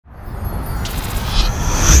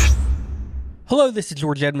Hello, this is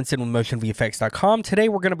George Edmondson with MotionVFX.com. Today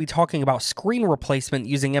we're going to be talking about screen replacement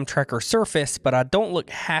using mTracker Surface, but I don't look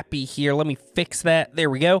happy here. Let me fix that. There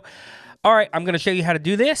we go. All right, I'm going to show you how to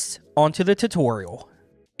do this. On to the tutorial.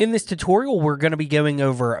 In this tutorial, we're going to be going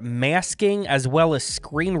over masking as well as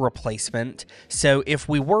screen replacement. So if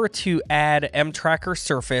we were to add mTracker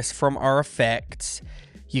Surface from our effects,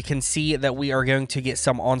 you can see that we are going to get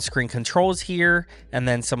some on-screen controls here and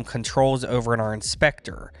then some controls over in our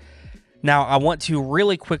inspector. Now, I want to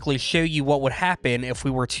really quickly show you what would happen if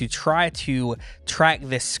we were to try to track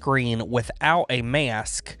this screen without a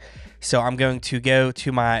mask. So I'm going to go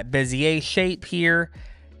to my Bezier shape here,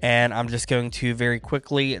 and I'm just going to very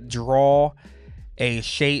quickly draw a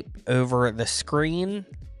shape over the screen.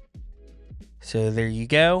 So there you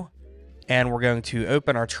go. And we're going to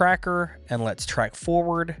open our tracker and let's track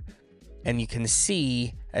forward. And you can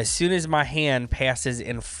see as soon as my hand passes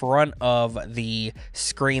in front of the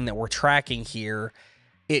screen that we're tracking here,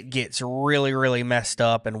 it gets really messed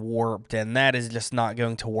up and warped, and that is just not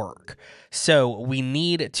going to work. So we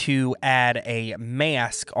need to add a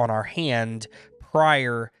mask on our hand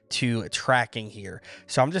prior to tracking here.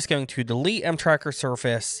 So I'm just going to delete mTracker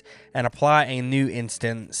Surface and apply a new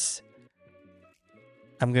instance.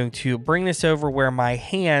 I'm going to bring this over where my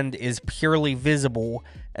hand is purely visible,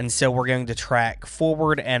 and so we're going to track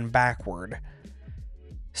forward and backward.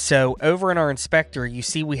 So over in our inspector, you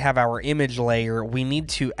see we have our image layer. We need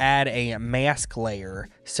to add a mask layer.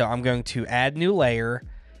 So I'm going to add new layer,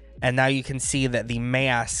 and now you can see that the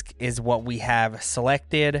mask is what we have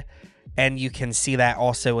selected, and you can see that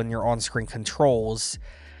also in your on-screen controls.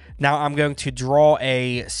 Now I'm going to draw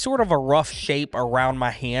a sort of a rough shape around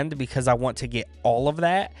my hand because I want to get all of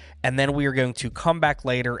that. And then we are going to come back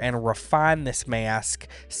later and refine this mask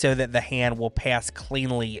so that the hand will pass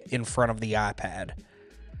cleanly in front of the iPad.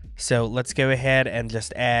 So let's go ahead and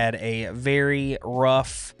just add a very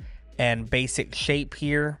rough and basic shape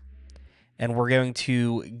here. And we're going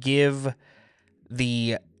to give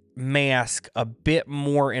the mask a bit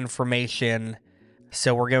more information.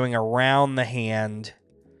 So we're going around the hand,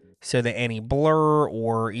 so that any blur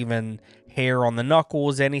or even hair on the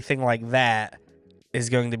knuckles, anything like that, is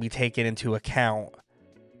going to be taken into account.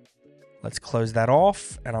 Let's close that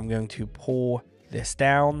off, and I'm going to pull this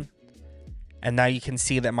down. And now you can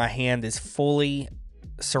see that my hand is fully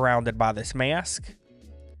surrounded by this mask.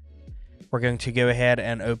 We're going to go ahead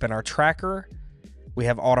and open our tracker. We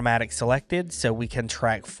have automatic selected, so we can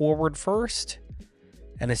track forward first.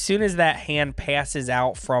 And as soon as that hand passes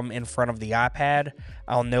out from in front of the iPad,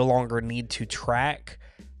 I'll no longer need to track.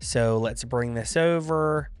 So let's bring this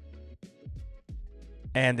over.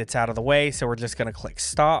 And it's out of the way, so we're just going to click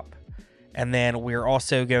stop. And then we're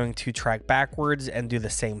also going to track backwards and do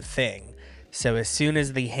the same thing. So as soon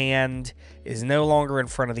as the hand is no longer in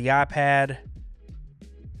front of the iPad,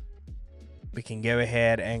 we can go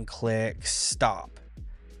ahead and click stop.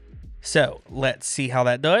 So let's see how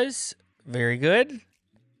that does. Very good.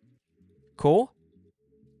 Cool.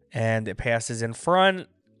 And it passes in front,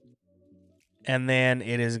 and then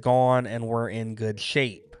it is gone, and we're in good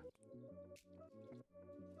shape.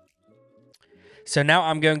 So now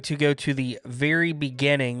I'm going to go to the very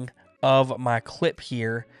beginning of my clip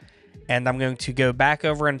here, and I'm going to go back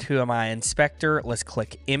over into my inspector. Let's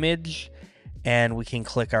click image, and we can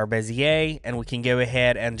click our Bezier, and we can go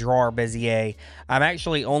ahead and draw our Bezier. I'm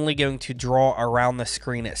actually only going to draw around the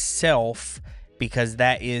screen itself, because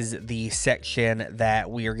that is the section that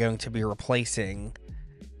we are going to be replacing.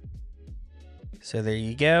 So there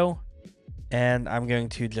you go. And I'm going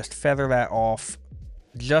to just feather that off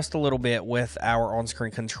just a little bit with our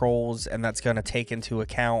on-screen controls, and that's going to take into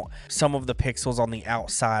account some of the pixels on the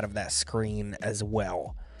outside of that screen as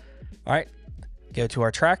well. All right, go to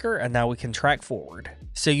our tracker, and now we can track forward.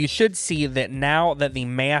 So you should see that now that the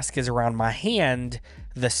mask is around my hand,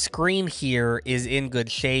 the screen here is in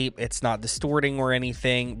good shape. It's not distorting or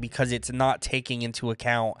anything because it's not taking into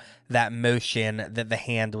account that motion that the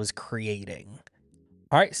hand was creating.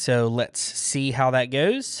 All right, so let's see how that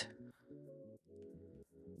goes.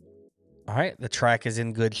 All right, the track is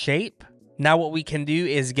in good shape. Now what we can do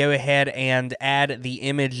is go ahead and add the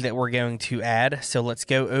image that we're going to add. So let's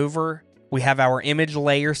go over. We have our image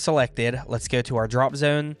layer selected. Let's go to our drop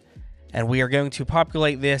zone. And we are going to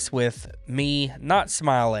populate this with me not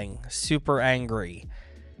smiling, super angry.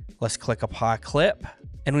 Let's click apply clip.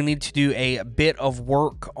 And we need to do a bit of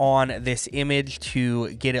work on this image to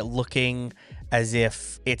get it looking as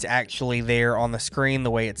if it's actually there on the screen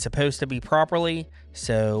the way it's supposed to be properly.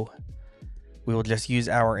 So we will just use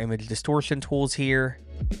our image distortion tools here.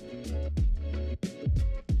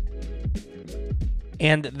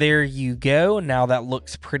 And there you go. Now that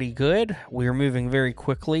looks pretty good. We're moving very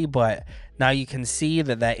quickly, but now you can see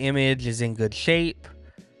that that image is in good shape.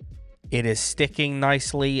 It is sticking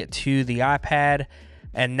nicely to the iPad.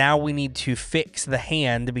 And now we need to fix the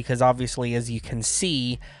hand because obviously, as you can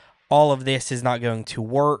see, all of this is not going to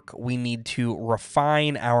work. We need to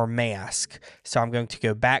refine our mask. So I'm going to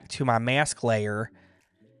go back to my mask layer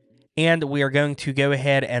and we are going to go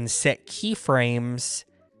ahead and set keyframes.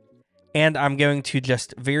 And I'm going to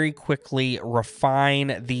just very quickly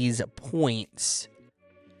refine these points.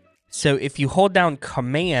 So if you hold down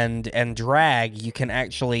Command and drag, you can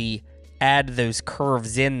actually add those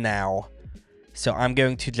curves in now. So I'm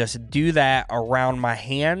going to just do that around my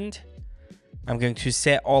hand. I'm going to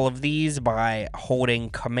set all of these by holding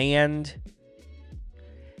Command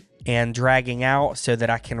and dragging out so that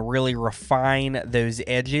I can really refine those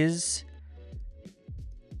edges.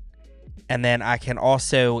 And then I can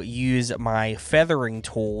also use my feathering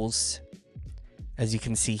tools, as you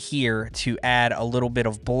can see here, to add a little bit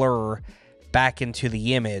of blur back into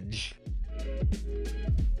the image.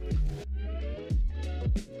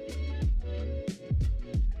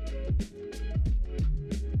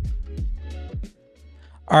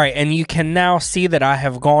 All right, and you can now see that I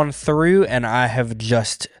have gone through and I have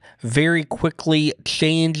just very quickly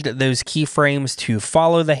changed those keyframes to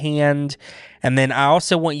follow the hand. And then I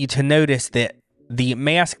also want you to notice that the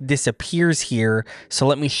mask disappears here. So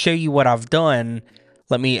let me show you what I've done.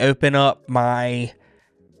 Let me open up my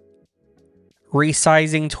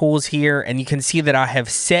resizing tools here, and you can see that I have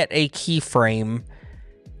set a keyframe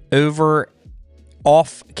over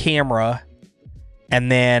off camera,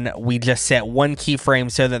 and then we just set one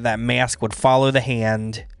keyframe so that that mask would follow the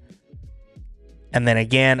hand. And then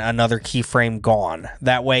again, another keyframe gone.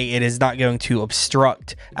 That way it is not going to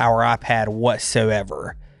obstruct our iPad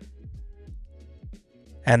whatsoever.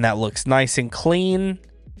 And that looks nice and clean.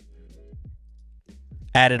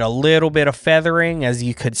 Added a little bit of feathering, as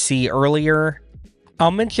you could see earlier. I'll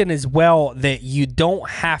mention as well that you don't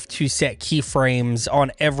have to set keyframes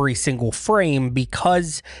on every single frame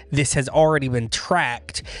because this has already been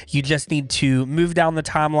tracked. You just need to move down the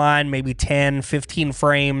timeline, maybe 10, 15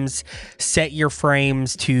 frames, set your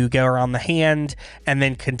frames to go around the hand, and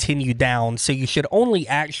then continue down. So you should only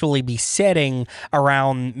actually be setting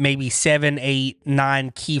around maybe 7, 8, 9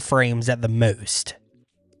 keyframes at the most.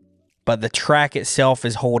 But the track itself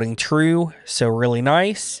is holding true, so really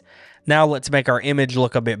nice. Now let's make our image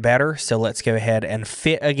look a bit better. So let's go ahead and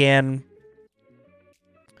fit again.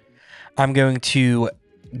 I'm going to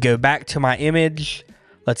go back to my image.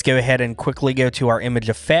 Let's go ahead and quickly go to our image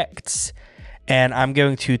effects. And I'm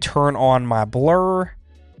going to turn on my blur,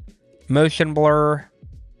 motion blur,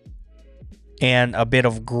 and a bit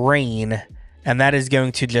of grain. And that is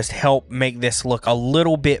going to just help make this look a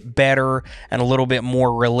little bit better and a little bit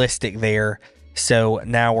more realistic there. So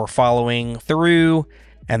now we're following through.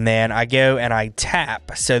 And then I go and I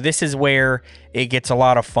tap. So this is where it gets a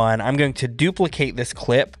lot of fun. I'm going to duplicate this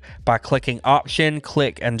clip by clicking Option,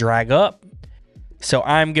 click, and drag up. So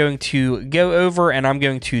I'm going to go over and I'm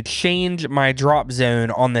going to change my drop zone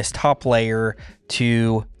on this top layer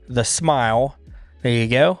to the smile. There you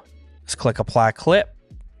go. Let's click Apply Clip.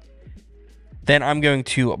 Then I'm going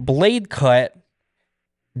to blade cut,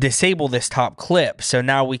 disable this top clip. So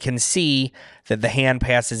now we can see that the hand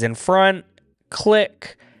passes in front.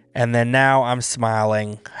 Click, and then now I'm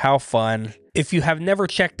smiling. How fun. If you have never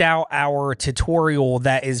checked out our tutorial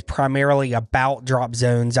that is primarily about drop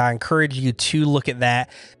zones, I encourage you to look at that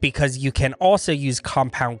because you can also use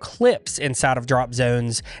compound clips inside of drop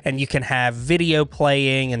zones and you can have video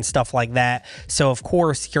playing and stuff like that. So of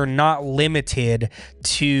course you're not limited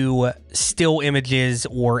to still images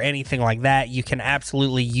or anything like that. You can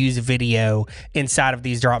absolutely use video inside of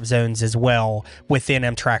these drop zones as well within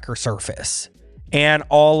mTracker Surface. And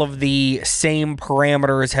all of the same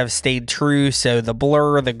parameters have stayed true. So the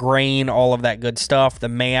blur, the grain, all of that good stuff. The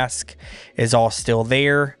mask is all still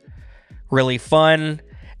there. Really fun.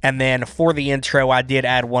 And then for the intro, I did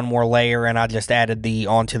add one more layer and I just added the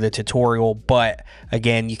onto the tutorial. But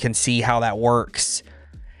again, you can see how that works.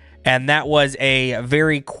 And that was a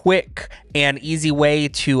very quick and easy way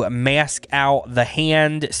to mask out the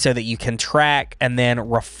hand so that you can track and then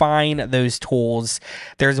refine those tools.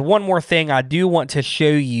 There's one more thing I do want to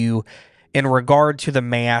show you in regard to the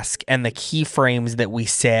mask and the keyframes that we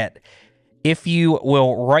set. If you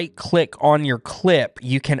will right click on your clip,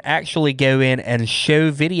 you can actually go in and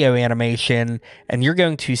show video animation, and you're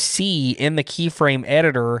going to see in the keyframe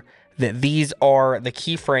editor that these are the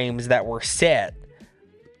keyframes that were set.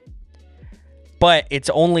 but it's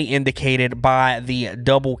only indicated by the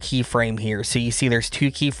double keyframe here. So you see there's 2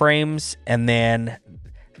 keyframes, and then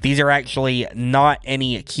these are actually not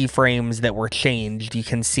any keyframes that were changed. You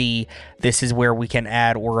can see this is where we can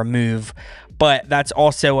add or remove, but that's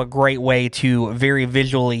also a great way to very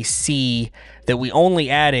visually see that we only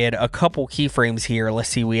added a couple keyframes here. Let's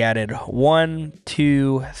see, we added 1,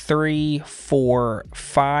 2, 3, 4,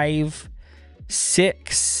 5,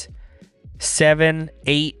 6, 7,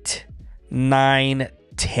 8, 9,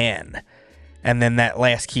 10. And then that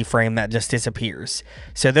last keyframe that just disappears.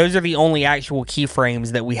 So those are the only actual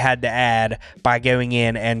keyframes that we had to add by going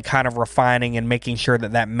in and kind of refining and making sure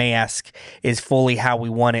that that mask is fully how we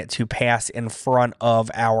want it to pass in front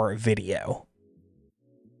of our video.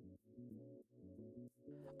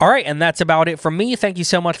 All right, and that's about it from me. Thank you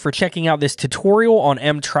so much for checking out this tutorial on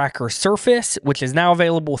mTracker Surface, which is now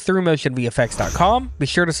available through MotionVFX.com. Be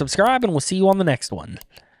sure to subscribe, and we'll see you on the next one.